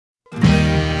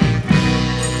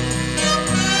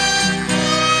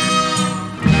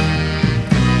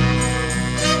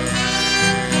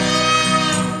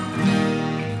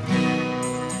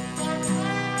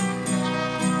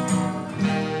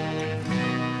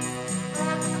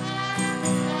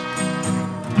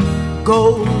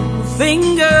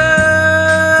Goldfinger,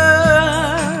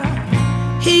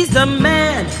 he's the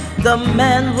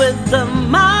man with the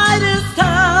Midas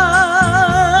touch,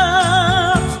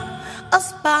 a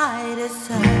spider's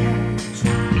touch,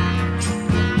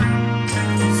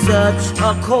 such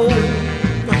a cold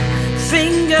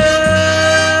finger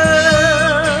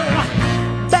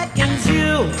beckons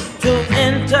you to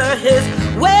enter his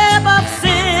web of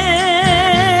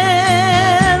sin,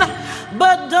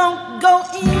 but don't go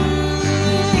in.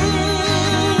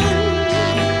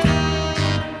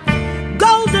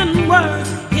 Golden words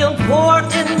he'll pour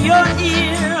in your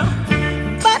ear,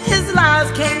 but his lies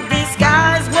can't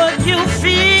disguise what you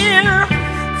fear.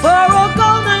 For a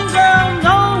golden girl,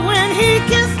 know when he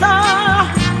kissed her,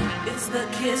 it's the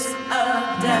kiss of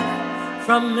death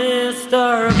from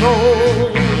Mr.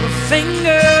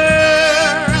 Goldfinger.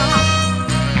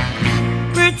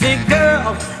 Pretty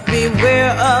girl,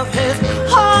 beware of his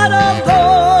heart of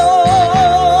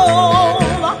gold.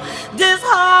 This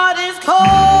heart is cold.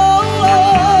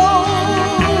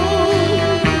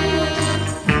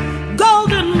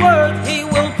 Golden words he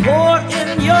will pour in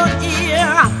your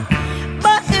ear,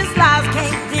 but his lies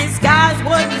can't disguise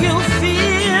what you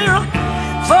fear.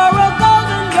 For a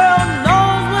golden girl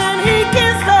knows when he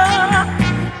kissed her,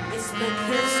 it's the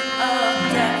kiss of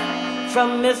death from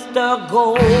Mr.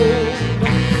 Gold.